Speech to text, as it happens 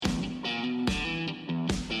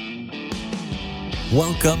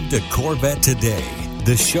Welcome to Corvette Today,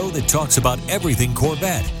 the show that talks about everything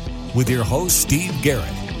Corvette, with your host, Steve Garrett,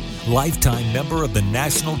 lifetime member of the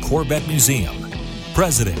National Corvette Museum,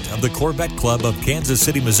 president of the Corvette Club of Kansas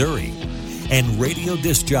City, Missouri, and radio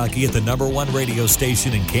disc jockey at the #1 radio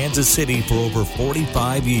station in Kansas City for over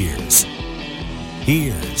 45 years.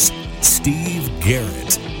 Here's Steve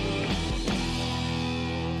Garrett.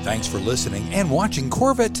 Thanks for listening and watching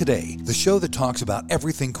Corvette Today, the show that talks about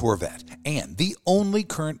everything Corvette, and the only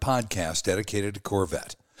current podcast dedicated to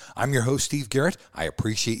Corvette. I'm your host, Steve Garrett. I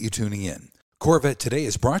appreciate you tuning in. Corvette Today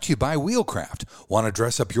is brought to you by Wheelcraft. Want to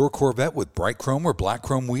dress up your Corvette with bright chrome or black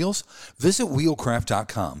chrome wheels? Visit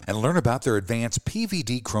wheelcraft.com and learn about their advanced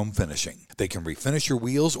PVD chrome finishing. They can refinish your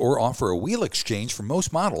wheels or offer a wheel exchange for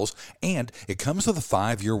most models, and it comes with a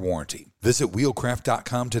 5-year warranty. Visit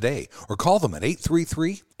wheelcraft.com today or call them at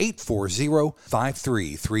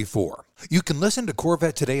 833-840-5334. You can listen to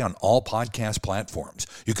Corvette Today on all podcast platforms.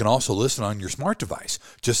 You can also listen on your smart device.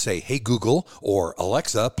 Just say, "Hey Google," or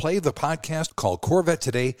 "Alexa, play the podcast called Corvette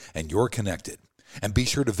Today," and you're connected. And be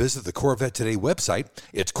sure to visit the Corvette Today website.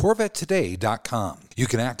 It's CorvetteToday.com. You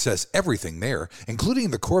can access everything there,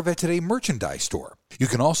 including the Corvette Today merchandise store. You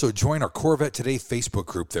can also join our Corvette Today Facebook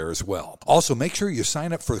group there as well. Also, make sure you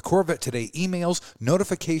sign up for the Corvette Today emails,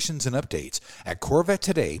 notifications, and updates at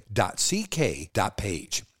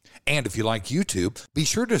CorvetteToday.ck.page. And if you like YouTube, be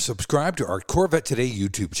sure to subscribe to our Corvette Today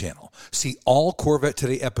YouTube channel. See all Corvette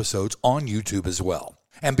Today episodes on YouTube as well.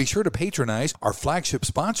 And be sure to patronize our flagship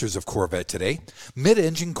sponsors of Corvette Today,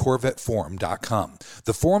 MidEngineCorvetteForum.com,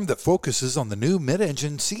 the forum that focuses on the new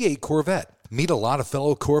mid-engine C8 Corvette. Meet a lot of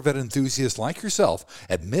fellow Corvette enthusiasts like yourself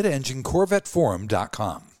at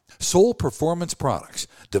MidEngineCorvetteForum.com. Soul Performance Products.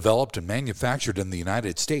 Developed and manufactured in the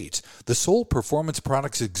United States, the Soul Performance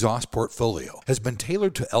Products exhaust portfolio has been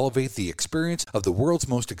tailored to elevate the experience of the world's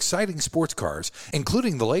most exciting sports cars,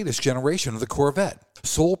 including the latest generation of the Corvette.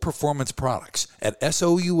 Soul Performance Products at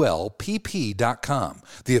SOULPP.com,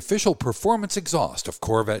 the official performance exhaust of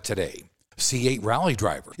Corvette Today. C8 Rally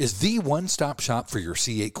Driver is the one-stop shop for your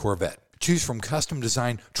C8 Corvette. Choose from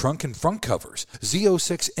custom-designed trunk and front covers,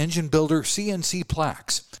 Z06 engine builder CNC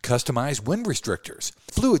plaques, customized wind restrictors,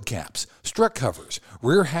 fluid caps, strut covers,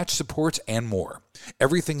 rear hatch supports, and more.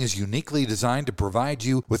 Everything is uniquely designed to provide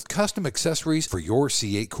you with custom accessories for your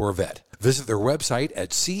C8 Corvette. Visit their website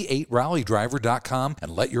at C8RallyDriver.com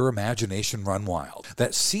and let your imagination run wild.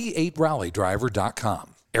 That's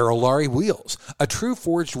C8RallyDriver.com. Aerolarri Wheels, a true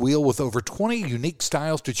forged wheel with over 20 unique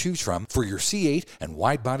styles to choose from for your C8 and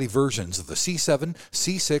wide-body versions of the C7,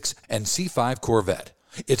 C6, and C5 Corvette.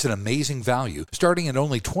 It's an amazing value, starting at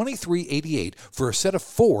only $23.88 for a set of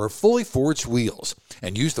 4 fully forged wheels.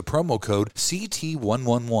 And use the promo code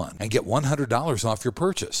CT111 and get $100 off your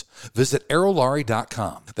purchase. Visit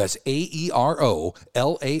Aerolarri.com. That's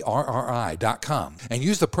AEROLARRI.com. And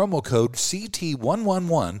use the promo code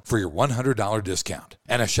CT111 for your $100 discount.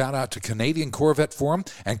 And a shout out to Canadian Corvette Forum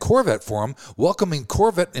and Corvette Forum, welcoming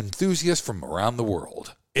Corvette enthusiasts from around the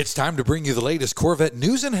world. It's time to bring you the latest Corvette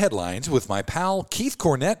news and headlines with my pal Keith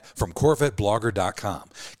Cornett from CorvetteBlogger.com.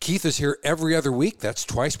 Keith is here every other week, that's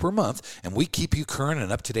twice per month, and we keep you current and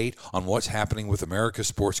up to date on what's happening with America's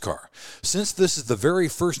sports car. Since this is the very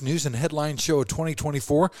first news and headlines show of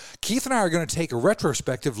 2024, Keith and I are going to take a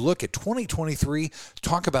retrospective look at 2023,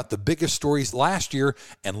 talk about the biggest stories last year,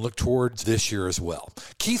 and look towards this year as well.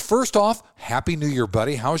 Keith, first off, Happy New Year,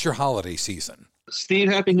 buddy. How's your holiday season?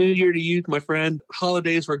 Steve, Happy New Year to you, my friend.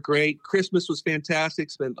 Holidays were great. Christmas was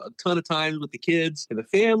fantastic. Spent a ton of time with the kids and the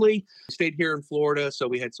family. Stayed here in Florida, so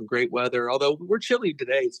we had some great weather. Although we're chilly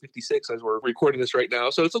today. It's 56 as we're recording this right now.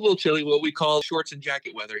 So it's a little chilly, what we call shorts and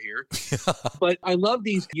jacket weather here. But I love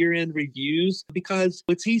these year-end reviews because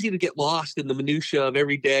it's easy to get lost in the minutia of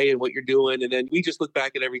every day and what you're doing. And then we just look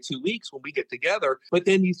back at every 2 weeks when we get together. But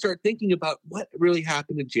then you start thinking about what really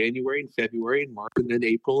happened in January and February and March and then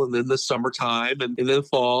April and then the summertime. And then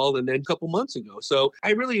fall, and then a couple months ago. So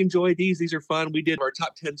I really enjoyed these. These are fun. We did our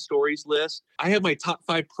top 10 stories list. I have my top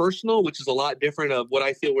 5 personal, which is a lot different of what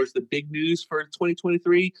I feel was the big news for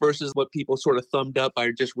 2023 versus what people sort of thumbed up by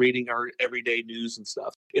just reading our everyday news and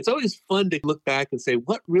stuff. It's always fun to look back and say,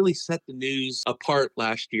 what really set the news apart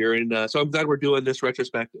last year? And so I'm glad we're doing this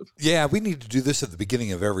retrospective. Yeah, we need to do this at the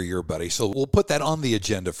beginning of every year, buddy. So we'll put that on the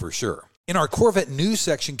agenda for sure. In our Corvette news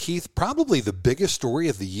section, Keith, probably the biggest story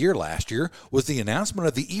of the year last year was the announcement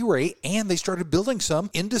of the E-Ray, and they started building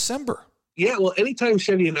some in December. Yeah, well, anytime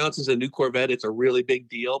Chevy announces a new Corvette, it's a really big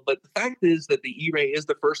deal. But the fact is that the E-Ray is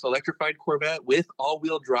the first electrified Corvette with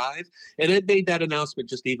all-wheel drive, and it made that announcement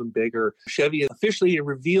just even bigger. Chevy officially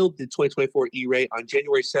revealed the 2024 E-Ray on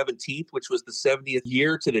January 17th, which was the 70th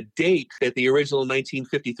year to the date that the original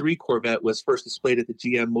 1953 Corvette was first displayed at the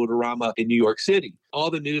GM Motorama in New York City. All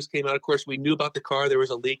the news came out. Of course, we knew about the car. There was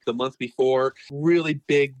a leak the month before. Really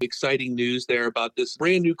big, exciting news there about this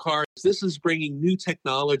brand new car. This is bringing new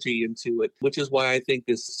technology into it, which is why I think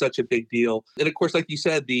this is such a big deal. And of course, like you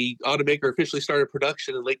said, the automaker officially started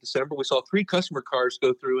production in late December. We saw 3 customer cars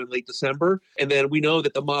go through in late December. And then we know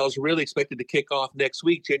that the model is really expected to kick off next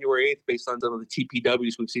week, January 8th, based on some of the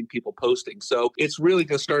TPWs we've seen people posting. So it's really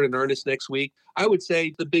going to start in earnest next week. I would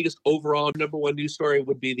say the biggest overall number one news story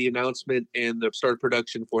would be the announcement and the start of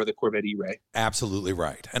production for the Corvette E-Ray. Absolutely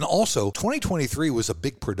right. And also, 2023 was a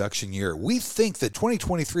big production year. We think that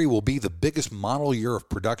 2023 will be the biggest model year of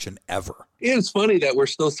production ever. Yeah, it's funny that we're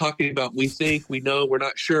still talking about we think, we know, we're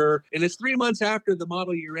not sure. And it's 3 months after the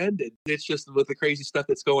model year ended. It's just with the crazy stuff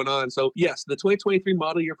that's going on. So yes, the 2023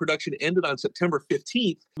 model year production ended on September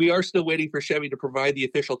 15th. We are still waiting for Chevy to provide the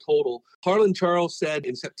official total. Harlan Charles said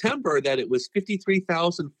in September that it was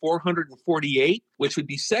 53,448, which would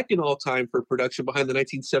be second all time for production behind the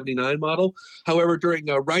 1979 model. However, during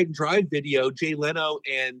a ride and drive video, Jay Leno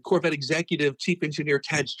and Corvette executive chief engineer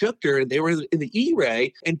Tad Schukter, and they were in the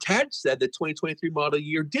E-Ray, and Tad said that 2023 model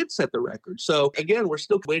year did set the record. So again, we're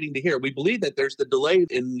still waiting to hear. We believe that there's the delay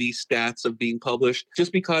in these stats of being published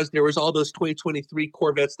just because there was all those 2023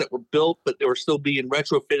 Corvettes that were built, but they were still being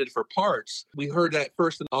retrofitted for parts. We heard that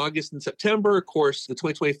first in August and September. Of course, the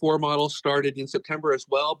 2024 model started in September as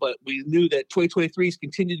well, but we knew that 2023s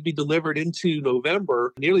continued to be delivered into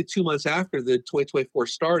November, nearly 2 months after the 2024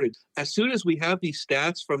 started. As soon as we have these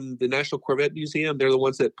stats from the National Corvette Museum, they're the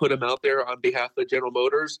ones that put them out there on behalf of General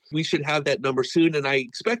Motors, we should have that number soon, and I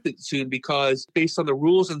expect it soon because based on the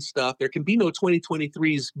rules and stuff, there can be no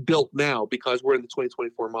 2023s built now because we're in the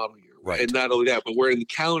 2024 model year. Right. And not only that, but we're in the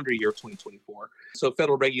calendar year of 2024. So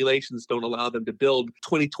federal regulations don't allow them to build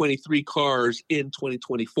 2023 cars in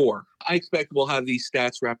 2024. I expect we'll have these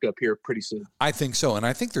stats wrapped up here pretty soon. I think so. And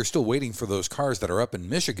I think they're still waiting for those cars that are up in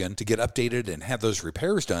Michigan to get updated and have those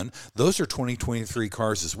repairs done. Those are 2023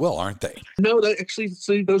 cars as well, aren't they? No,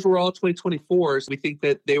 those were all 2024s. We think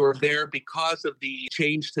that they were there because of the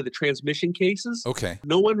change to the transmission cases. Okay.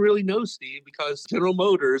 No one really knows, Steve, because General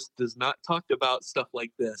Motors does not talk about stuff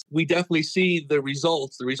like this. We definitely see the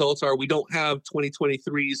results. The results are we don't have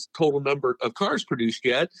 2023's total number of cars produced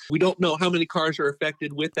yet. We don't know how many cars are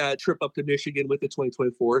affected with that trip up to Michigan with the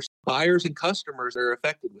 2024s. Buyers and customers are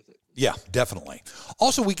affected with it. Yeah, definitely.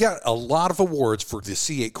 Also, we got a lot of awards for the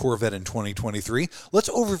C8 Corvette in 2023. Let's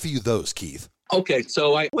overview those, Keith. Okay,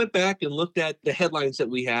 so I went back and looked at the headlines that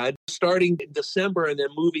we had starting in December and then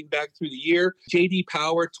moving back through the year. J.D.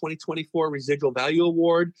 Power 2024 Residual Value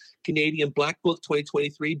Award, Canadian Black Book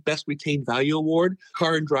 2023 Best Retained Value Award,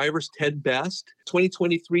 Car and Drivers 10 Best,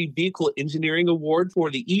 2023 Vehicle Engineering Award for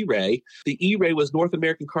the E-Ray. The E-Ray was North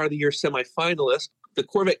American Car of the Year semifinalist. The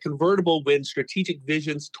Corvette Convertible wins Strategic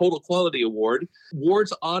Vision's Total Quality Award.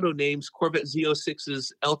 Ward's Auto names Corvette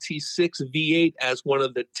Z06's LT6 V8 as one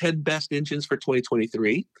of the 10 best engines for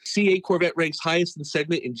 2023. C8 Corvette ranks highest in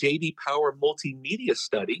segment in J.D. Power Multimedia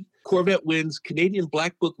Study. Corvette wins Canadian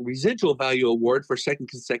Black Book Residual Value Award for second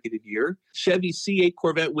consecutive year. Chevy C8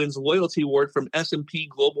 Corvette wins Loyalty Award from S&P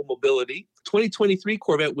Global Mobility. 2023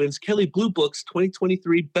 Corvette wins Kelley Blue Book's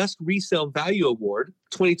 2023 Best Resale Value Award.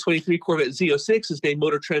 2023 Corvette Z06 is named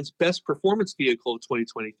Motor Trend's Best Performance Vehicle of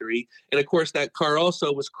 2023. And of course, that car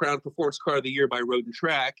also was crowned Performance Car of the Year by Road and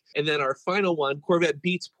Track. And then our final one, Corvette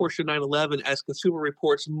beats Porsche 911 as Consumer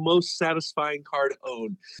Reports' most satisfying car to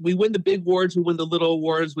own. We win the big awards, we win the little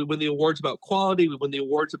awards, we win the awards about quality, we win the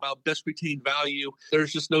awards about best retained value.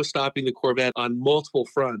 There's just no stopping the Corvette on multiple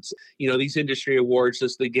fronts. You know, these industry awards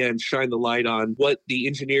just, again, shine the light on what the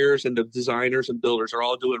engineers and the designers and builders are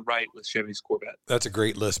all doing right with Chevy's Corvette. That's a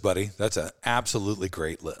great list, buddy. That's an absolutely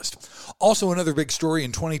great list. Also, another big story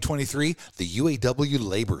in 2023, the UAW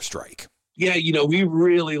labor strike. Yeah, you know, we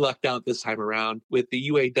really lucked out this time around with the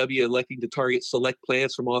UAW electing to target select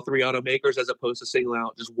plants from all three automakers as opposed to singling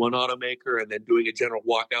out just one automaker and then doing a general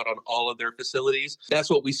walkout on all of their facilities. That's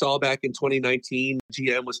what we saw back in 2019.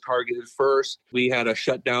 GM was targeted first. We had a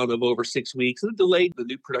shutdown of over 6 weeks and delayed the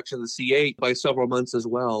new production of the C8 by several months as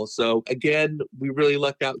well. So again, we really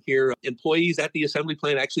lucked out here. Employees at the assembly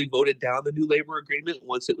plant actually voted down the new labor agreement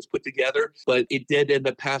once it was put together, but it did end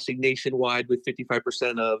up passing nationwide with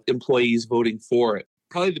 55% of employees voting for it.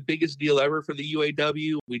 Probably the biggest deal ever for the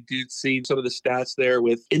UAW. We do see some of the stats there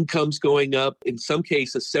with incomes going up, in some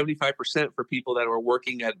cases 75% for people that are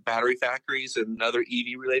working at battery factories and other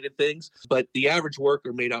EV-related things. But the average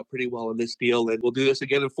worker made out pretty well in this deal, and we'll do this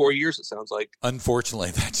again in 4 years, it sounds like.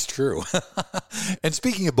 Unfortunately, that's true. And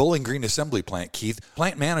speaking of Bowling Green Assembly Plant, Keith,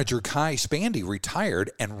 plant manager Kai Spandy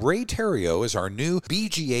retired, and Ray Terrio is our new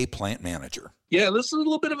BGA plant manager. Yeah, this is a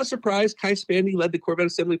little bit of a surprise. Kai Spandy led the Corvette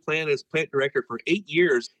assembly plant as plant director for 8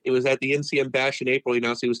 years. It was at the NCM Bash in April. He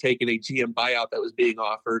announced he was taking a GM buyout that was being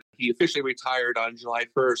offered. He officially retired on July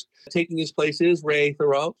 1st. Taking his place is Ray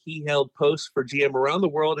Thoreau. He held posts for GM around the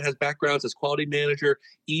world and has backgrounds as quality manager,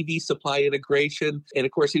 EV supply integration, and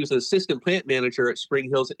of course, he was an assistant plant manager at Spring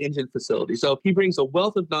Hill's engine facility. So he brings a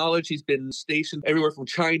wealth of knowledge. He's been stationed everywhere from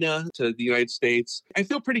China to the United States. I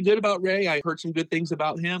feel pretty good about Ray. I heard some good things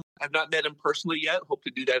about him. I've not met him personally yet. Hope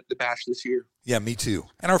to do that at the Bash this year. Yeah, me too.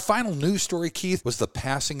 And our final news story, Keith, was the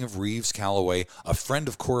passing of Reeves Callaway, a friend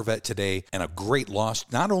of Corvette Today, and a great loss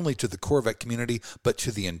not only to the Corvette community, but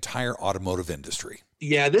to the entire automotive industry.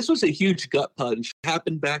 Yeah, this was a huge gut punch.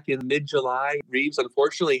 Happened back in mid-July. Reeves,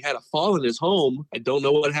 unfortunately, had a fall in his home. I don't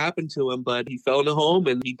know what happened to him, but he fell in a home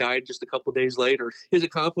and he died just a couple days later. His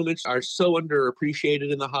accomplishments are so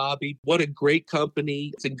underappreciated in the hobby. What a great company.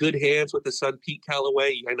 It's in good hands with his son, Pete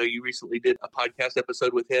Callaway. I know you recently did a podcast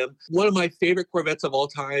episode with him. One of my favorite Corvettes of all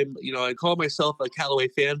time. You know, I call myself a Callaway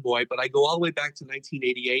fanboy, but I go all the way back to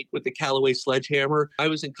 1988 with the Callaway Sledgehammer. I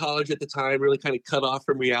was in college at the time, really kind of cut off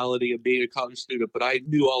from reality of being a college student, but I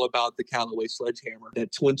knew all about the Callaway Sledgehammer.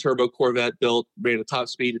 That twin-turbo Corvette built, ran a top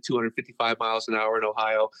speed of 255 miles an hour in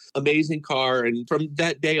Ohio. Amazing car, and from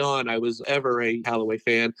that day on, I was ever a Callaway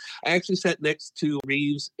fan. I actually sat next to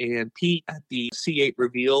Reeves and Pete at the C8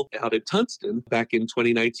 reveal out in Tungsten back in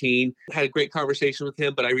 2019. Had a great conversation with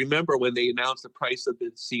him, but I remember when they announced the price of the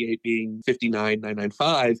C8 being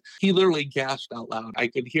 $59,995, he literally gasped out loud. I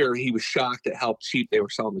could hear he was shocked at how cheap they were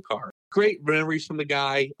selling the car. Great memories from the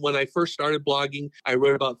guy. When I first started blogging, I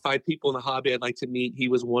wrote about 5 people in the hobby I'd like to meet. He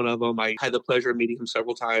was one of them. I had the pleasure of meeting him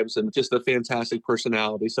several times and just a fantastic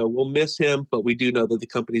personality. So we'll miss him, but we do know that the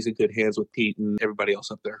company's in good hands with Pete and everybody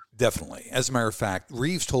else up there. Definitely. As a matter of fact,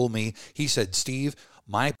 Reeves told me, he said, Steve,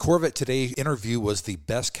 my Corvette Today interview was the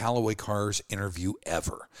best Callaway Cars interview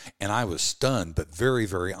ever. And I was stunned, but very,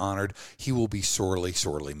 very honored. He will be sorely,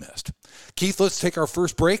 sorely missed. Keith, let's take our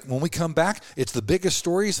first break. When we come back, it's the biggest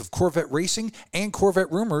stories of Corvette racing and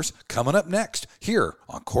Corvette rumors coming up next here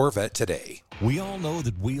on Corvette Today. We all know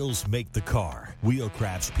that wheels make the car.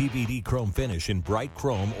 Wheelcraft's PVD chrome finish in bright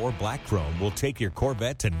chrome or black chrome will take your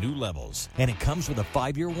Corvette to new levels. And it comes with a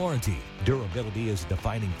 5-year warranty. Durability is a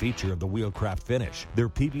defining feature of the Wheelcraft finish. Their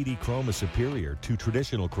PVD chrome is superior to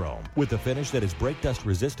traditional chrome with a finish that is brake dust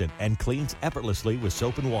resistant and cleans effortlessly with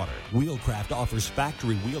soap and water. Wheelcraft offers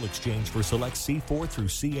factory wheel exchange for select C4 through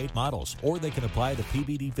C8 models, or they can apply the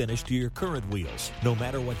PVD finish to your current wheels. No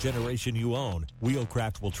matter what generation you own,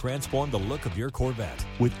 Wheelcraft will transform the look of your Corvette.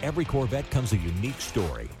 With every Corvette comes a unique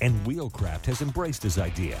story, and Wheelcraft has embraced this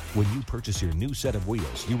idea. When you purchase your new set of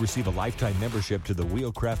wheels, you receive a lifetime membership to the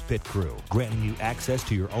Wheelcraft Pit Crew, granting you access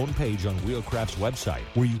to your own page on Wheelcraft's website,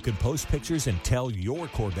 where you can post pictures and tell your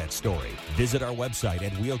Corvette story. Visit our website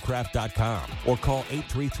at wheelcraft.com or call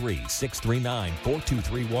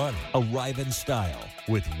 833-639-4231. Arrive in style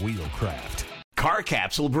with Wheelcraft. Car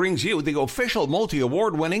Capsule brings you the official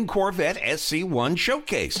multi-award-winning Corvette SC1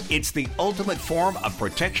 Showcase. It's the ultimate form of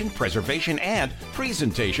protection, preservation, and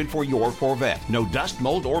presentation for your Corvette. No dust,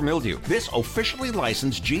 mold, or mildew. This officially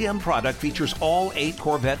licensed GM product features all 8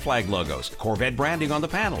 Corvette flag logos, Corvette branding on the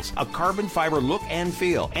panels, a carbon fiber look and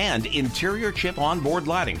feel, and interior chip onboard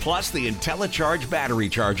lighting, plus the IntelliCharge battery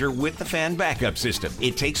charger with the fan backup system.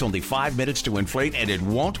 It takes only 5 minutes to inflate, and it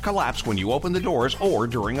won't collapse when you open the doors or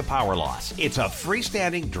during a power loss. It's a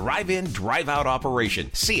freestanding drive-in, drive-out operation.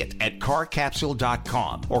 See it at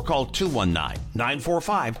carcapsule.com or call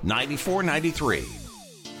 219-945-9493.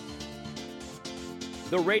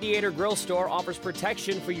 The Radiator Grill Store offers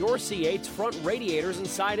protection for your C8's front radiators and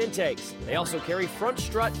side intakes. They also carry front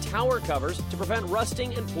strut tower covers to prevent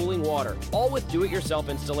rusting and pooling water, all with do-it-yourself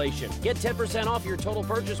installation. Get 10% off your total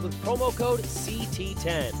purchase with promo code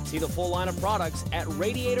CT10. See the full line of products at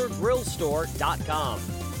radiatorgrillstore.com.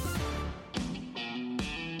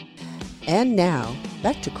 And now,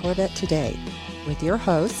 back to Corvette Today with your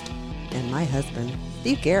host and my husband,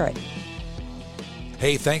 Steve Garrett.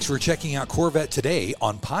 Hey, thanks for checking out Corvette Today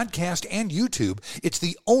on podcast and YouTube. It's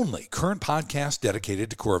the only current podcast dedicated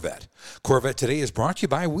to Corvette. Corvette Today is brought to you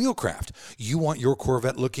by Wheelcraft. You want your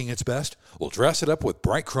Corvette looking its best? Well, dress it up with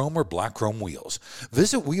bright chrome or black chrome wheels.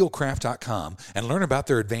 Visit wheelcraft.com and learn about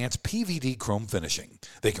their advanced PVD chrome finishing.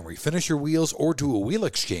 They can refinish your wheels or do a wheel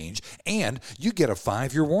exchange, and you get a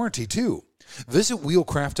 5-year warranty too. Visit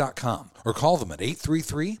wheelcraft.com or call them at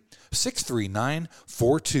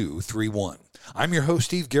 833-639-4231. I'm your host,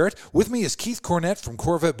 Steve Garrett. With me is Keith Cornett from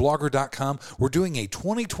CorvetteBlogger.com. We're doing a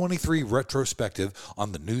 2023 retrospective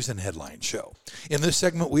on the News and Headline Show. In this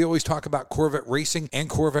segment, we always talk about Corvette racing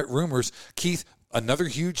and Corvette rumors. Keith, another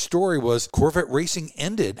huge story was Corvette racing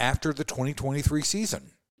ended after the 2023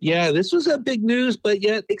 season. Yeah, this was a big news, but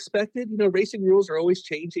yet expected. You know, racing rules are always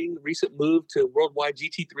changing. The recent move to worldwide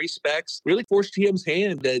GT3 specs really forced GM's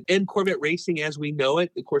hand to end Corvette racing as we know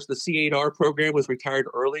it. Of course, the C8R program was retired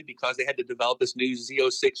early because they had to develop this new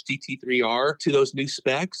Z06 GT3R to those new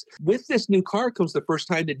specs. With this new car comes the first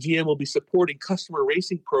time that GM will be supporting customer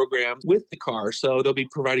racing programs with the car. So they'll be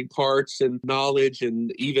providing parts and knowledge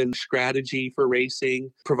and even strategy for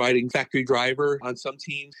racing, providing factory driver on some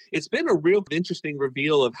teams. It's been a real interesting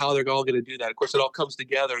reveal of how they're all going to do that. Of course, it all comes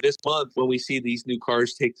together this month when we see these new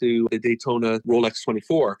cars take to the Daytona Rolex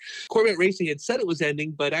 24. Corvette Racing had said it was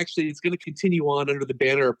ending, but actually it's going to continue on under the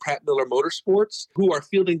banner of Pratt Miller Motorsports, who are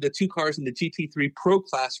fielding the two cars in the GT3 Pro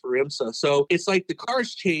class for IMSA. So it's like the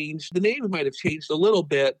cars changed. The name might have changed a little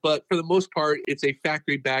bit, but for the most part, it's a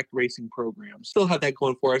factory-backed racing program. Still have that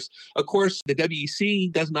going for us. Of course, the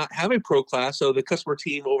WEC does not have a pro class, so the customer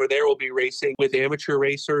team over there will be racing with amateur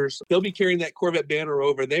racers. They'll be carrying that Corvette banner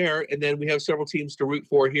over there, and then we have several teams to root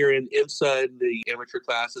for here in IMSA in the amateur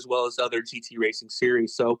class, as well as other GT racing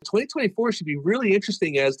series. So 2024 should be really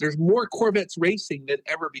interesting as there's more Corvettes racing than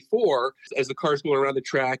ever before. As the cars going around the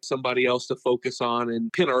track, somebody else to focus on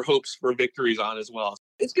and pin our hopes for victories on as well.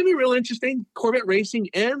 It's going to be real interesting. Corvette racing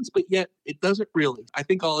ends, but yet it doesn't really. I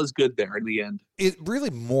think all is good there in the end. It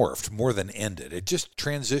really morphed more than ended. It just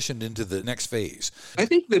transitioned into the next phase. I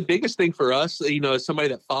think the biggest thing for us, as somebody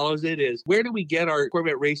that follows it, is where do we get our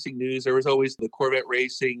Corvette racing news? There was always the Corvette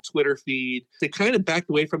racing Twitter feed. They kind of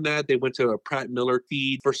backed away from that. They went to a Pratt Miller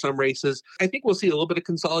feed for some races. I think we'll see a little bit of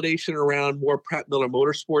consolidation around more Pratt Miller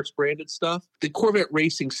Motorsports branded stuff. The Corvette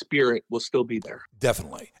racing spirit will still be there.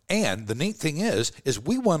 Definitely. And the neat thing is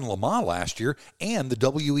we won Le Mans last year and the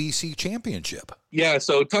WEC championship. Yeah,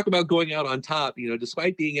 so talk about going out on top.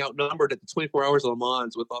 Despite being outnumbered at the 24 Hours of Le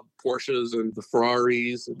Mans with all Porsches and the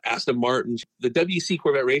Ferraris and Aston Martins, the WEC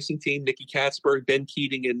Corvette racing team, Nicky Katzberg, Ben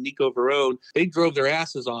Keating, and Nico Verone, they drove their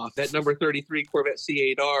asses off. That number 33 Corvette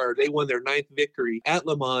C8R, they won their 9th victory at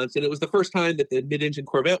Le Mans, and it was the first time that the mid-engine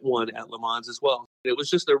Corvette won at Le Mans as well. It was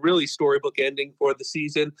just a really storybook ending for the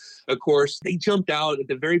season. Of course, they jumped out at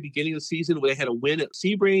the very beginning of the season where they had a win at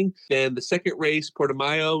Sebring. Then the second race,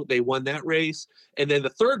 Portimao, they won that race. And then the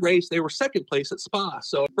third race, they were second place at Spa.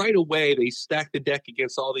 So right away, they stacked the deck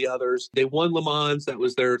against all the others. They won Le Mans. That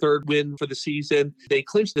was their third win for the season. They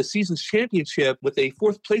clinched the season's championship with a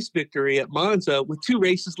 4th place victory at Monza with 2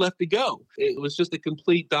 races left to go. It was just a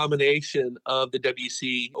complete domination of the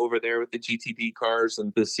WC over there with the GTD cars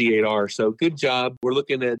and the C8R. So good job. We're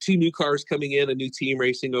looking at 2 new cars coming in, a new team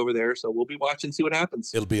racing over there. So we'll be watching, see what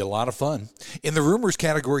happens. It'll be a lot of fun. In the rumors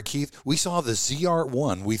category, Keith, we saw the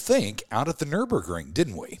ZR1, we think, out at the Nürburgring,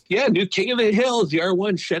 didn't we? Yeah, new King of the Hill,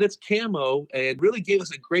 ZR1 shed its camo and really gave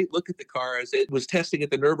us a great look at the car as it was testing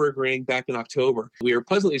at the Nürburgring back in October. We were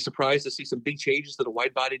pleasantly surprised to see some big changes to the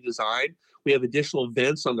wide body design. We have additional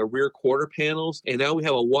vents on the rear quarter panels, and now we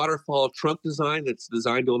have a waterfall trunk design that's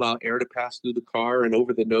designed to allow air to pass through the car and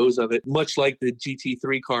over the nose of it, much like the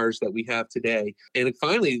GT3 cars that we have today. And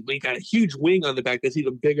finally, we got a huge wing on the back that's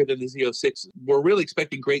even bigger than the Z06. We're really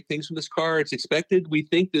expecting great things from this car. It's expected, we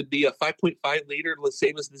think, to be a 5.5 liter, the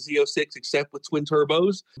same as the Z06, except with twin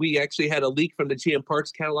turbos. We actually had a leak from the GM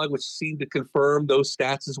parts catalog, which seemed to confirm those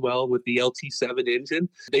stats as well with the LT7 engine.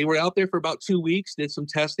 They were out there for about 2 weeks, did some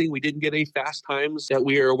testing. We didn't get any fast times that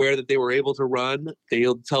we are aware that they were able to run.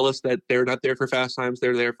 They'll tell us that they're not there for fast times.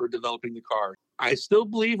 They're there for developing the car. I still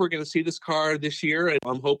believe we're going to see this car this year, and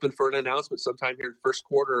I'm hoping for an announcement sometime here in the first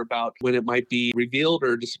quarter about when it might be revealed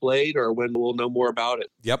or displayed or when we'll know more about it.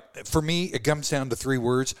 Yep. For me, it comes down to 3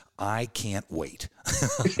 words. I can't wait.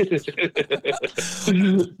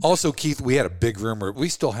 Also, Keith, we had a big rumor. We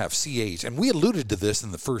still have C8s, and we alluded to this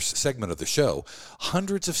in the first segment of the show.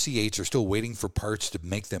 Hundreds of C8s are still waiting for parts to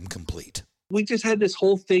make them complete. We just had this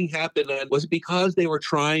whole thing happen. And was it because they were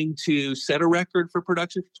trying to set a record for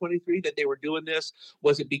production for 23 that they were doing this?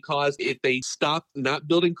 Was it because if they stopped not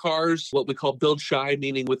building cars, what we call build shy,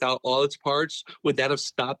 meaning without all its parts, would that have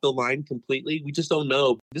stopped the line completely? We just don't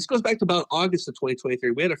know. This goes back to about August of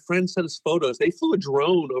 2023. We had a friend send us photos. They flew a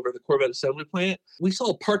drone over the Corvette assembly plant. We saw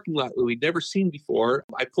a parking lot that we'd never seen before.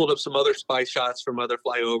 I pulled up some other spy shots from other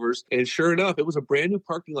flyovers, and sure enough, it was a brand new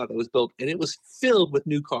parking lot that was built, and it was filled with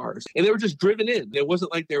new cars. And they were just driven in. It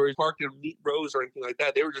wasn't like they were parked in neat rows or anything like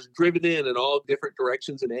that. They were just driven in all different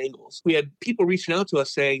directions and angles. We had people reaching out to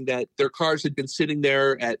us saying that their cars had been sitting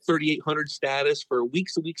there at 3,800 status for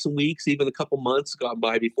weeks and weeks and weeks, even a couple months gone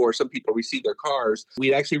by before some people received their cars.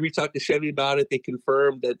 We actually reached out to Chevy about it. They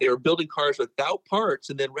confirmed that they were building cars without parts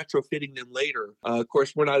and then retrofitting them later. Of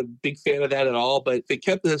course, we're not a big fan of that at all, but they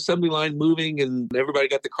kept the assembly line moving and everybody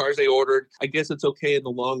got the cars they ordered. I guess it's okay in the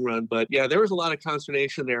long run. But yeah, there was a lot of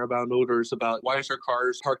consternation there about owners about why is their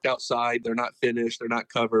cars parked outside? They're not finished. They're not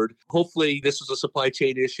covered. Hopefully this was a supply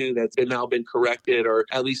chain issue that's now been corrected or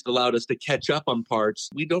at least allowed us to catch up on parts.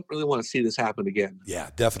 We don't really want to see this happen again. Yeah,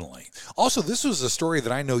 definitely. Also, this was a story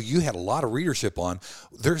that I know you had a lot of readership on.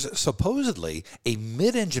 There's supposedly a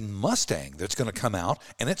mid-engine Mustang that's going to come out,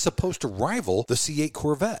 and it's supposed to rival the C8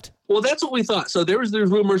 Corvette. Well, that's what we thought. So there's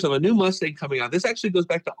rumors of a new Mustang coming out. This actually goes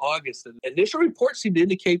back to August. And initial reports seemed to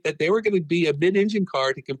indicate that they were going to be a mid-engine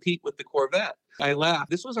car to compete with the Corvette. I laughed.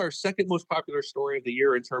 This was our second most popular story of the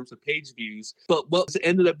year in terms of page views. But what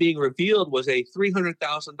ended up being revealed was a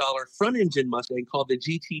 $300,000 front engine Mustang called the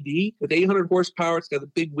GTD with 800 horsepower. It's got a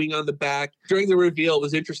big wing on the back. During the reveal, it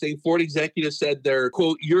was interesting. Ford executives said their,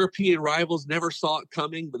 quote, European rivals never saw it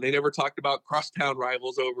coming, but they never talked about crosstown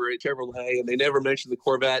rivals over at Chevrolet. And they never mentioned the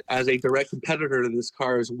Corvette as a direct competitor to this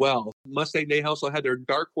car as well. Mustang, they also had their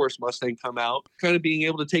Dark Horse Mustang come out, kind of being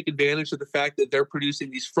able to take advantage of the fact that they're producing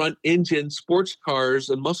these front engine sports cars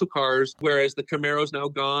and muscle cars, whereas the Camaro's now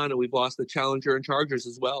gone and we've lost the Challenger and Chargers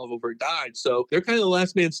as well have over died. So they're kind of the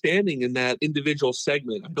last man standing in that individual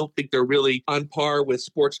segment. I don't think they're really on par with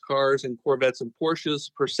sports cars and Corvettes and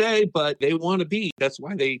Porsches per se, but they want to be. That's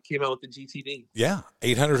why they came out with the GTD. Yeah,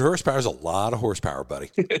 800 horsepower is a lot of horsepower,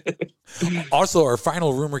 buddy. Also, our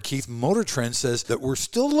final rumor, Keith, Motor Trend says that we're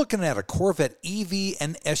still looking at a Corvette EV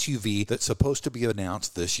and SUV that's supposed to be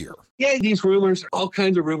announced this year. Yeah, these rumors, all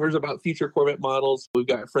kinds of rumors about future Corvette models. We've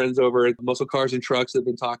got friends over at Muscle Cars and Trucks that have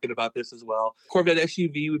been talking about this as well. Corvette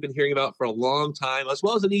SUV we've been hearing about for a long time, as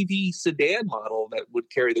well as an EV sedan model that would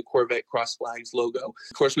carry the Corvette Cross Flags logo.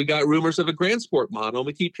 Of course, we got rumors of a Grand Sport model.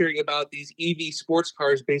 We keep hearing about these EV sports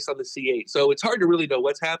cars based on the C8. So it's hard to really know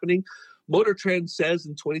what's happening. Motor Trend says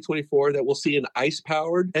in 2024 that we'll see an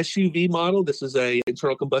ICE-powered SUV model. This is a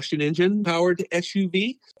internal combustion engine-powered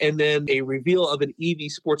SUV, and then a reveal of an EV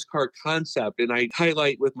sports car concept. And I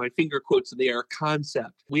highlight with my finger quotes in the air,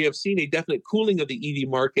 concept. We have seen a definite cooling of the EV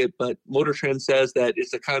market, but Motor Trend says that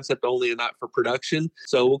it's a concept only and not for production.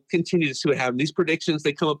 So we'll continue to see what happens. These predictions,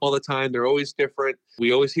 they come up all the time. They're always different.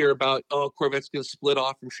 We always hear about, Corvette's going to split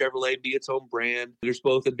off from Chevrolet, be its own brand. There's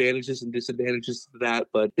both advantages and disadvantages to that.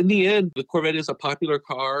 But in the end, the Corvette is a popular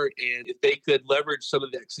car, and if they could leverage some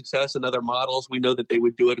of that success in other models, we know that they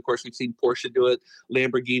would do it. Of course, we've seen Porsche do it,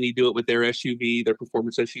 Lamborghini do it with their SUV, their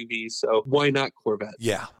performance SUVs. So why not Corvette?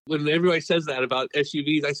 Yeah. When everybody says that about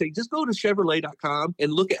SUVs, I say, just go to Chevrolet.com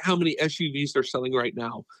and look at how many SUVs they're selling right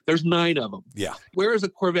now. There's 9 of them. Yeah. Where is a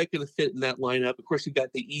Corvette going to fit in that lineup? Of course, you've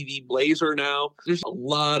got the EV Blazer now. There's a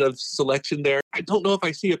lot of selection there. I don't know if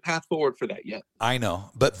I see a path forward for that yet. I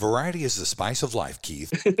know, but variety is the spice of life,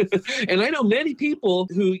 Keith. And I know many people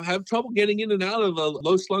who have trouble getting in and out of a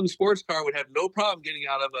low-slung sports car would have no problem getting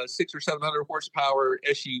out of a 600 or 700 horsepower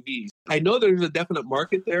SUV. I know there's a definite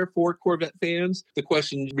market there for Corvette fans. The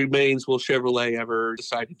question remains, will Chevrolet ever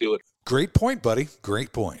decide to do it? Great point, buddy.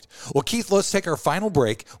 Great point. Well, Keith, let's take our final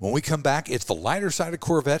break. When we come back, it's the lighter side of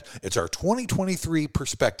Corvette. It's our 2023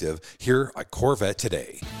 perspective here at Corvette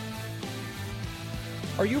Today.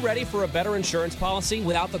 Are you ready for a better insurance policy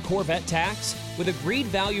without the Corvette tax? With Agreed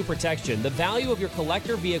Value Protection, the value of your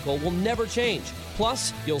collector vehicle will never change.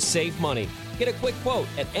 Plus, you'll save money. Get a quick quote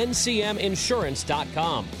at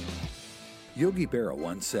ncminsurance.com. Yogi Berra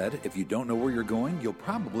once said, if you don't know where you're going, you'll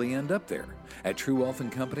probably end up there. At True Wealth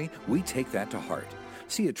 & Company, we take that to heart.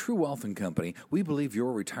 See, at True Wealth & Company, we believe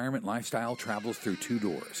your retirement lifestyle travels through 2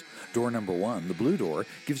 doors. Door number 1, the blue door,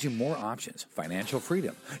 gives you more options, financial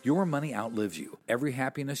freedom. Your money outlives you. Every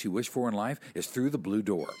happiness you wish for in life is through the blue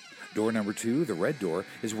door. Door number 2, the red door,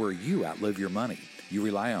 is where you outlive your money. You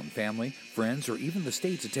rely on family, friends, or even the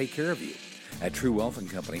state to take care of you. At True Wealth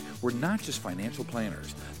 & Company, we're not just financial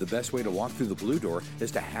planners. The best way to walk through the blue door is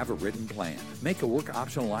to have a written plan. Make a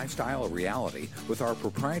work-optional lifestyle a reality with our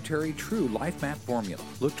proprietary True Life Map formula.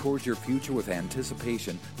 Look towards your future with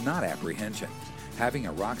anticipation, not apprehension. Having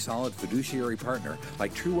a rock-solid fiduciary partner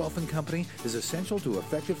like True Wealth & Company is essential to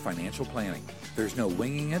effective financial planning. There's no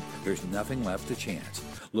winging it. There's nothing left to chance.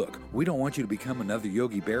 Look, we don't want you to become another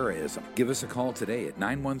Yogi Berra-ism. Give us a call today at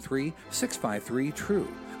 913-653-TRUE.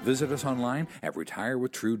 Visit us online at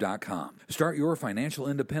retirewithtrue.com. Start your financial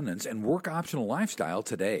independence and work-optional lifestyle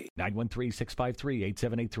today.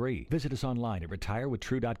 913-653-8783. Visit us online at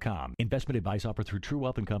retirewithtrue.com. Investment advice offered through True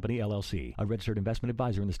Wealth & Company, LLC, a registered investment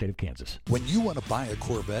advisor in the state of Kansas. When you want to buy a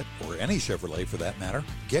Corvette, or any Chevrolet for that matter,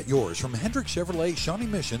 get yours from Hendrick Chevrolet Shawnee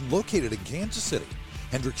Mission, located in Kansas City.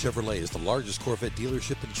 Hendrick Chevrolet is the largest Corvette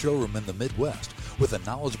dealership and showroom in the Midwest. With a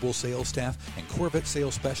knowledgeable sales staff and Corvette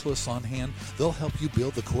sales specialists on hand, they'll help you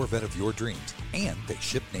build the Corvette of your dreams, and they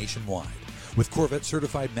ship nationwide. With Corvette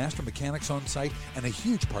certified master mechanics on site and a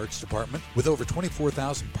huge parts department with over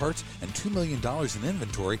 24,000 parts and $2 million in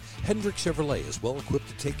inventory, Hendrick Chevrolet is well equipped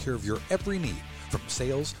to take care of your every need. From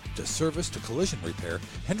sales to service to collision repair,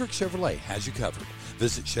 Hendrick Chevrolet has you covered.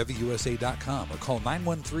 Visit ChevyUSA.com or call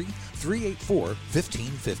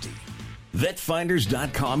 913-384-1550.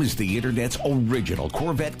 VetFinders.com is the Internet's original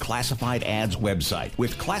Corvette classified ads website,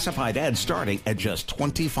 with classified ads starting at just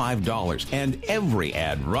 $25, and every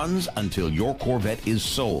ad runs until your Corvette is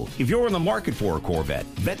sold. If you're in the market for a Corvette,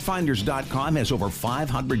 VetFinders.com has over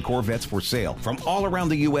 500 Corvettes for sale from all around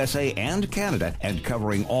the USA and Canada, and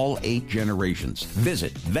covering all 8 generations.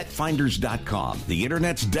 Visit VetFinders.com, the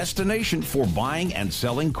Internet's destination for buying and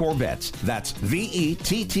selling Corvettes. That's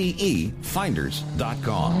VETTE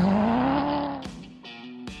Finders.com.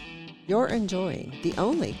 You're enjoying the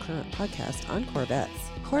only current podcast on Corvettes,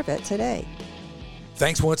 Corvette Today.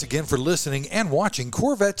 Thanks once again for listening and watching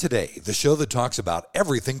Corvette Today, the show that talks about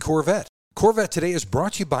everything Corvette. Corvette Today is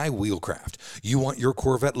brought to you by Wheelcraft. You want your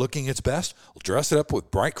Corvette looking its best? Well, dress it up with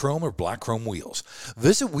bright chrome or black chrome wheels.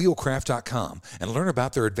 Visit wheelcraft.com and learn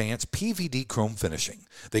about their advanced PVD chrome finishing.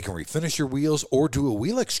 They can refinish your wheels or do a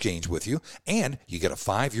wheel exchange with you, and you get a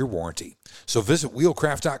 5-year warranty. So visit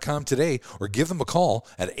wheelcraft.com today or give them a call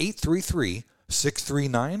at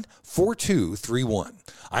 833-639-4231.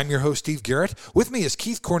 I'm your host, Steve Garrett. With me is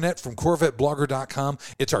Keith Cornett from CorvetteBlogger.com.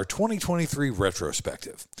 It's our 2023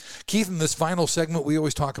 retrospective. Keith, in this final segment, we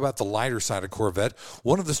always talk about the lighter side of Corvette.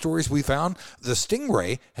 One of the stories we found, the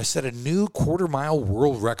Stingray has set a new quarter-mile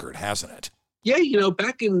world record, hasn't it? Yeah,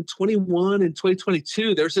 back in 21 and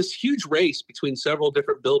 2022, there's this huge race between several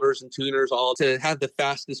different builders and tuners, all to have the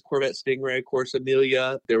fastest Corvette Stingray. Of course,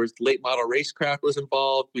 Amelia, there was late model Racecraft was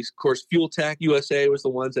involved. Of course, Fuel Tech USA was the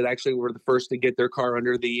ones that actually were the first to get their car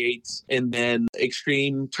under the 8s. And then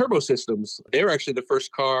Extreme Turbo Systems, they were actually the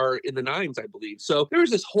first car in the 9s, I believe. So there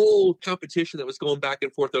was this whole competition that was going back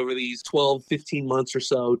and forth over these 12, 15 months or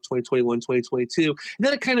so, 2021, 2022. And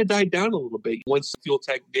then it kind of died down a little bit once Fuel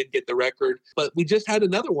Tech did get the record. But we just had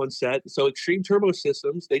another one set. So Extreme Turbo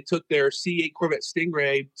Systems, they took their C8 Corvette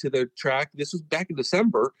Stingray to the track. This was back in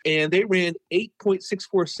December, and they ran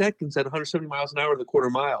 8.64 seconds at 170 miles an hour in the quarter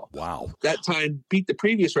mile. Wow. That time beat the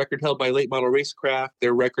previous record held by late model Racecraft.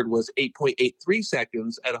 Their record was 8.83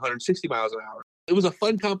 seconds at 160 miles an hour. It was a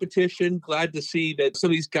fun competition. Glad to see that some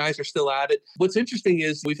of these guys are still at it. What's interesting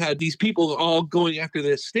is we've had these people all going after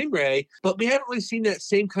this Stingray, but we haven't really seen that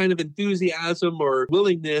same kind of enthusiasm or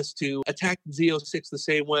willingness to attack Z06 the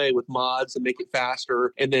same way with mods and make it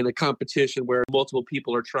faster, and then a competition where multiple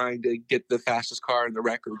people are trying to get the fastest car in the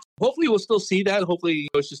record. Hopefully we'll still see that. Hopefully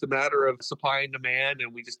it's just a matter of supply and demand,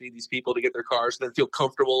 and we just need these people to get their cars and then feel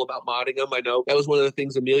comfortable about modding them. I know that was one of the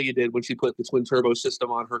things Amelia did when she put the twin turbo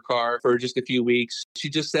system on her car for just a few weeks. She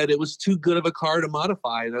just said it was too good of a car to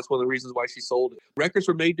modify, and that's one of the reasons why she sold it. Records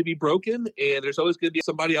were made to be broken, and there's always going to be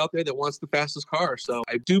somebody out there that wants the fastest car. So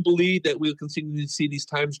I do believe that we'll continue to see these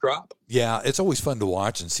times drop. Yeah, it's always fun to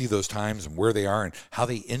watch and see those times and where they are and how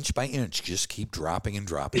they inch by inch just keep dropping and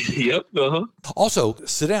dropping. Yep. Also,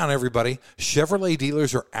 sit down, everybody. Chevrolet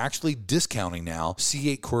dealers are actually discounting now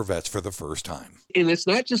C8 Corvettes for the first time. And it's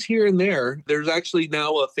not just here and there. There's actually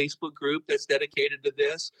now a Facebook group that's dedicated to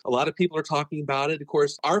this. A lot of people are talking about it. Of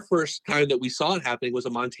course, our first time that we saw it happening was a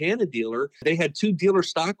Montana dealer. They had 2 dealer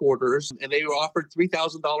stock orders, and they were offered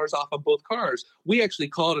 $3,000 off on both cars. We actually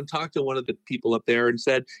called and talked to one of the people up there and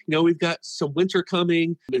said, we've got some winter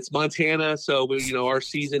coming. It's Montana, so our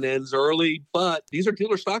season ends early, but these are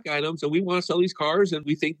dealer stock items, and we want to sell these cars, and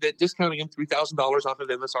we think that discounting them $3,000 off of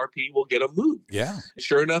MSRP will get them moved. Yeah.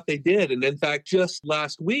 Sure enough, they did. And in fact, just just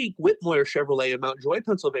last week, Whitmoyer Chevrolet in Mount Joy,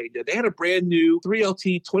 Pennsylvania, they had a brand new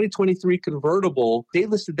 3LT 2023 convertible. They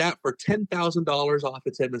listed that for $10,000 off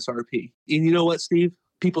its MSRP. And you know what, Steve?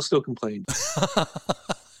 People still complain.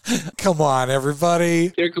 Come on,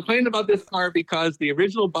 everybody. They're complaining about this car because the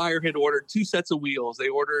original buyer had ordered 2 sets of wheels. They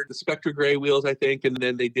ordered the Spectra Gray wheels, I think, and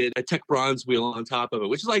then they did a Tech Bronze wheel on top of it,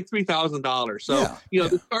 which is like $3,000. So,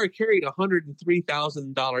 this car carried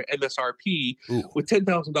 $103,000 MSRP. Ooh. With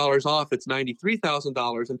 $10,000 off, it's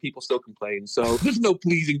 $93,000, and people still complain. So there's no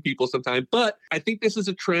pleasing people sometimes. But I think this is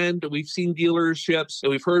a trend. We've seen dealerships, and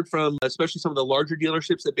we've heard from especially some of the larger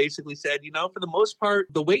dealerships that basically said, for the most part,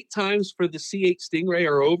 the wait times for the C8 Stingray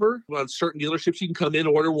are over. On certain dealerships, you can come in,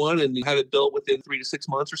 order one, and have it built within 3 to 6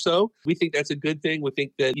 months or so. We think that's a good thing. We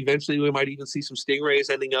think that eventually we might even see some Stingrays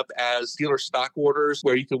ending up as dealer stock orders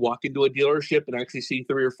where you can walk into a dealership and actually see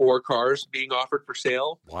 3 or 4 cars being offered for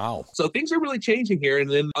sale. Wow. So things are really changing here. And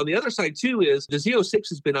then on the other side, too, is the Z06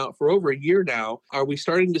 has been out for over a year now. Are we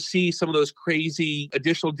starting to see some of those crazy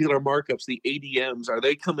additional dealer markups, the ADMs? Are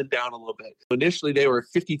they coming down a little bit? Initially, they were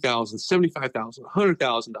 $50,000, $75,000,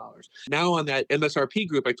 $100,000. Now on that MSRP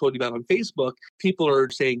group I told you about on Facebook, people are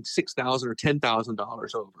saying $6,000 or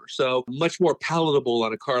 $10,000 over. So much more palatable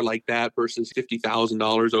on a car like that versus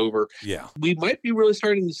 $50,000 over. Yeah. We might be really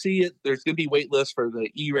starting to see it. There's going to be wait lists for the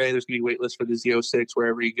E-Ray. There's going to be wait lists for the Z06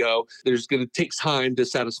 wherever you go. There's going to take time to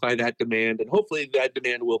satisfy that demand. And hopefully that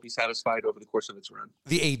demand will be satisfied over the course of its run.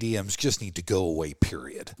 The ADMs just need to go away,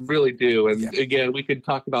 period. Really do. And again, we could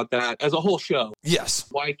talk about that as a whole show. Yes.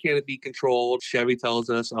 Why can't it be controlled? Chevy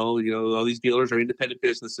tells us, all these dealers are independent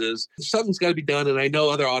businesses. Something's got to be done. And I know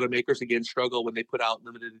other automakers, again, struggle when they put out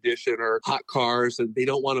limited edition or hot cars and they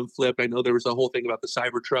don't want them flipped. I know there was a whole thing about the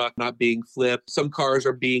Cybertruck not being flipped. Some cars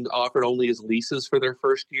are being offered only as leases for their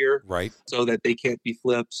first year. Right. So that they can't be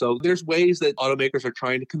flipped. So there's ways that automakers are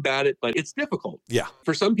trying to combat it, but it's difficult. Yeah.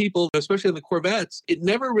 For some people, especially on the Corvettes, it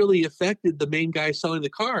never really affected the main guy selling the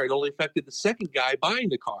car. It only affected the second guy buying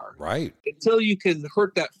the car. Right. Until you can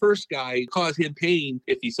hurt that first guy, cause him pain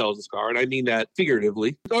if he sells his car. And I mean that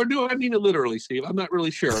figuratively. Or do I mean it literally, Steve? I'm not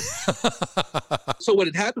really sure. So what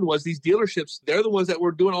had happened was these dealerships, they're the ones that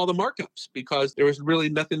were doing all the markups because there was really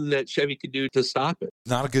nothing that Chevy could do to stop it.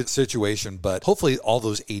 Not a good situation, but hopefully all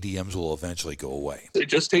those ADMs will eventually go away. It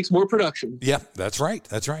just takes more production. Yeah, that's right.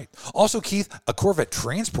 That's right. Also, Keith, a Corvette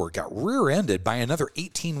Transport got rear-ended by another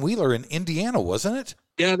 18-wheeler in Indiana, wasn't it?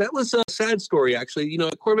 Yeah, that was a sad story, actually.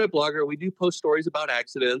 At Corvette Blogger, we do post stories about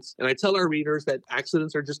accidents, and I tell our readers that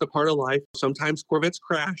accidents are just a part of life. Sometimes Corvettes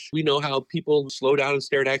crash. We know how people slow down and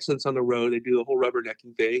stare at accidents on the road. They do the whole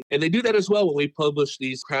rubbernecking thing, and they do that as well when we publish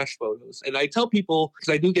these crash photos. And I tell people,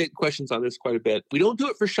 because I do get questions on this quite a bit, we don't do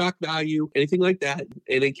it for shock value, anything like that.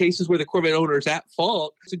 And in cases where the Corvette owner is at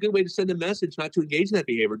fault, it's a good way to send a message not to engage in that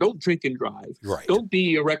behavior. Don't drink and drive. Right. Don't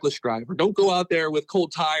be a reckless driver. Don't go out there with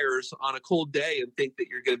cold tires on a cold day and think that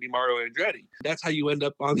you're going to be Mario Andretti. That's how you end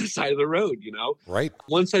up on the side of the road, Right.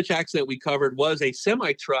 One such accident we covered was a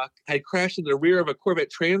semi-truck had crashed in the rear of a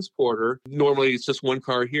Corvette Transporter. Normally, it's just one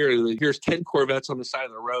car here. Here's 10 Corvettes on the side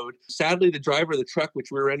of the road. Sadly, the driver of the truck,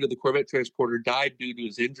 which rear-ended the Corvette Transporter, died due to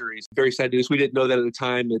his injuries. Very sad news. We didn't know that at the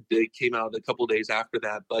time. It came out a couple days after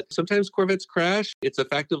that. But sometimes Corvettes crash. It's a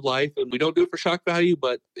fact of life, and we don't do it for shock value,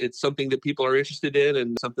 but it's something that people are interested in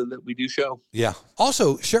and something that we do show. Yeah.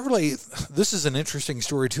 Also, Chevrolet, this is an interesting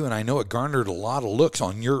story too, and I know it garnered a lot of looks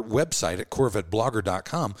on your website at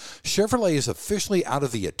CorvetteBlogger.com. Chevrolet is officially out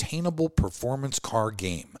of the attainable performance car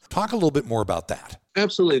game. Talk a little bit more about that.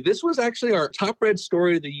 Absolutely. This was actually our top read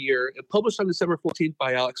story of the year. It published on December 14th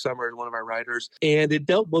by Alex Summers, one of our writers. And it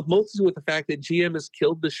dealt mostly with the fact that GM has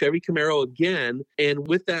killed the Chevy Camaro again. And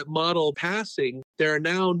with that model passing, there are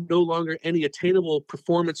now no longer any attainable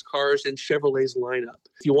performance cars in Chevrolet's lineup.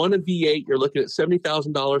 If you want a V8, you're looking at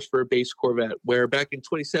 $70,000 for a base Corvette, where back in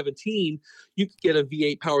 2017, you could get a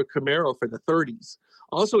V8 powered Camaro for the 30s.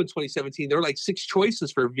 Also in 2017, there were like 6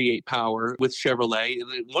 choices for V8 power with Chevrolet.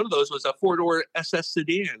 And one of those was a 4-door SS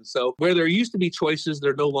sedan. So where there used to be choices,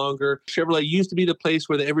 they're no longer. Chevrolet used to be the place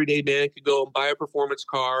where the everyday man could go and buy a performance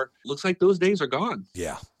car. Looks like those days are gone.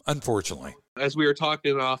 Yeah, unfortunately. As we were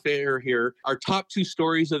talking off air here, our top 2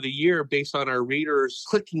 stories of the year based on our readers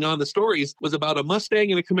clicking on the stories was about a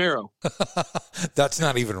Mustang and a Camaro. That's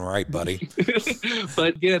not even right, buddy.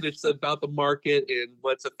 But again, it's about the market and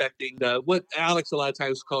what's affecting what Alex a lot of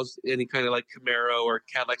times calls any kind of like Camaro or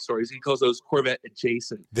Cadillac stories. He calls those Corvette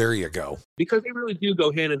adjacent. There you go. Because they really do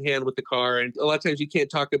go hand in hand with the car. And a lot of times you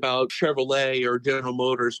can't talk about Chevrolet or General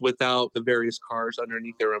Motors without the various cars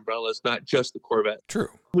underneath their umbrellas, not just the Corvette. True.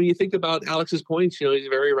 When you think about Alex's points, he's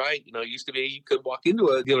very right. It used to be you could walk into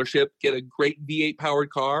a dealership, get a great V8 powered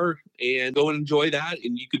car and go and enjoy that.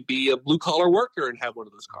 And you could be a blue collar worker and have one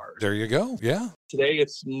of those cars. There you go. Yeah. Today,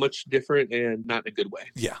 it's much different and not in a good way.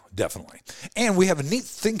 Yeah, definitely. And we have a neat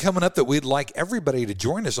thing coming up that we'd like everybody to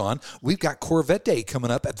join us on. We've got Corvette Day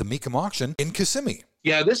coming up at the Mecum Auction in Kissimmee.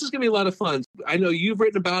 Yeah, this is going to be a lot of fun. I know you've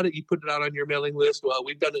written about it. You put it out on your mailing list. Well,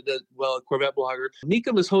 we've done it at Corvette Blogger.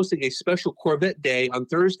 Mecum is hosting a special Corvette Day on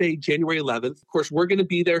Thursday, January 11th. Of course, we're going to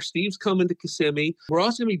be there. Steve's coming to Kissimmee. We're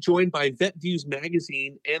also going to be joined by Vet Views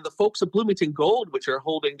Magazine and the folks at Bloomington Gold, which are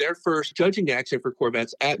holding their first judging action for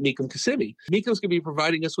Corvettes at Mecum Kissimmee. Mecum's going to be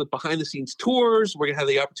providing us with behind-the-scenes tours. We're going to have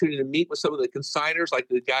the opportunity to meet with some of the consigners, like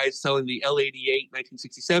the guys selling the L88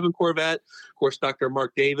 1967 Corvette. Of course, Dr.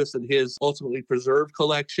 Mark Davis and his ultimately preserved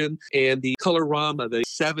collection, and the Colorama, the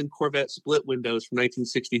 7 Corvette split windows from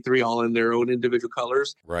 1963, all in their own individual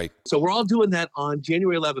colors. Right. So we're all doing that on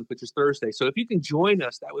January 11th, which is Thursday. So if you can join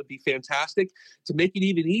us, that would be fantastic. To make it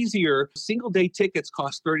even easier, single day tickets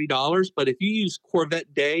cost $30, but if you use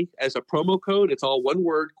Corvette Day as a promo code, it's all one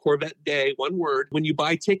word, Corvette Day, one word. When you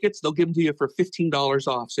buy tickets, they'll give them to you for $15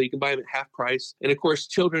 off. So you can buy them at half price. And of course,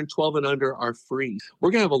 children 12 and under are free.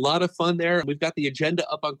 We're going to have a lot of fun there. We've got the agenda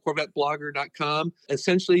up on CorvetteBlogger.com.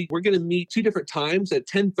 Essentially, we're going to meet 2 different times. At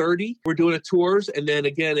 10:30, we're doing a tours. And then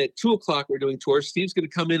again, at 2 o'clock, we're doing tours. Steve's going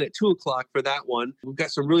to come in at 2 o'clock for that one. We've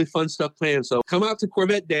got some really fun stuff planned. So come out to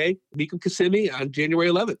Corvette Day, Mecum Kissimmee on January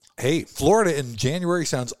 11th. Hey, Florida in January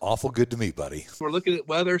sounds awful good to me, buddy. We're looking at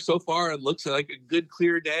weather so far. It looks like a good,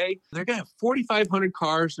 clear day. They're going to have 4,500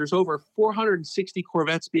 cars. There's over 460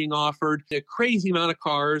 Corvettes being offered. A crazy amount of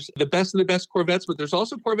cars. The best of the best Corvettes, but there's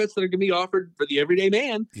also Corvettes that are going to be offered for the everyday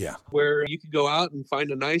man. Yeah. Where you can go out and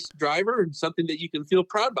find a nice driver and something that you can feel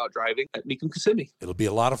proud about driving at Mecum Kissimmee. It'll be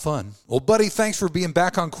a lot of fun. Well, buddy, thanks for being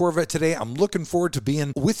back on Corvette Today. I'm looking forward to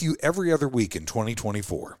being with you every other week in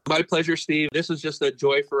 2024. My pleasure, Steve. This is just a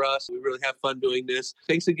joy for us. We really have fun doing this.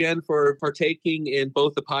 Thanks again for partaking in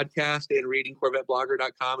both the podcast and reading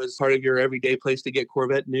CorvetteBlogger.com as part of your everyday place to get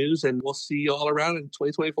Corvette news. And we'll see you all around in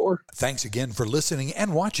 2024. Thanks again for listening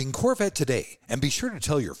and watching Corvette Today. And be sure to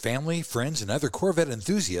tell your family, friends, and other Corvette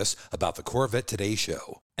enthusiasts about the Corvette Today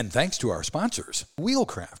show. And thanks to our sponsors,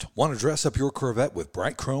 Wheelcraft. Want to dress up your Corvette with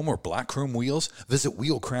bright chrome or black chrome wheels? Visit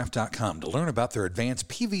Wheelcraft.com to learn about their advanced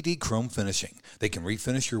PVD chrome finishing. They can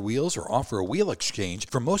refinish your wheels or offer a wheel exchange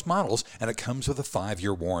for most models, and it comes with a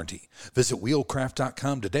 5-year warranty. Visit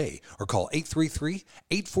Wheelcraft.com today or call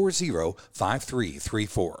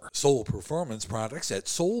 833-840-5334. Soul Performance Products at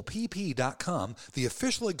SoulPP.com, the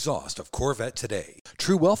official exhaust of Corvette Today.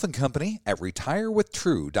 True Wealth & Company at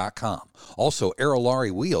RetireWithTrue.com. Also,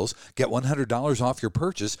 Aerolarri Wheels. Get $100 off your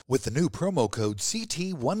purchase with the new promo code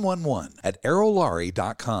CT111 at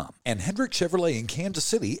Aerolarri.com. And Hendrick Chevrolet in Kansas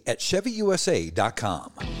City at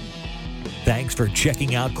ChevyUSA.com. Thanks for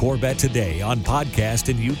checking out Corvette Today on podcast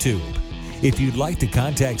and YouTube. If you'd like to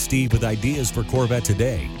contact Steve with ideas for Corvette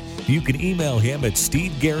Today, you can email him at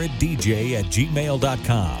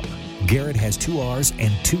stevegarrettdj@gmail.com. Garrett has 2 R's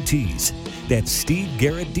and 2 T's. That's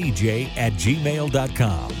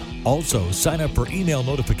stevegarrettdj@gmail.com. Also, sign up for email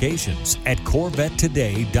notifications at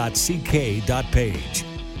corvettetoday.ck.page.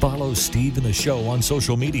 Follow Steve and the show on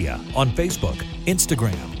social media on Facebook,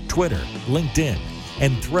 Instagram, Twitter, LinkedIn,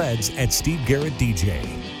 and Threads at Steve Garrett DJ.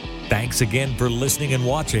 Thanks again for listening and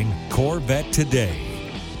watching Corvette Today.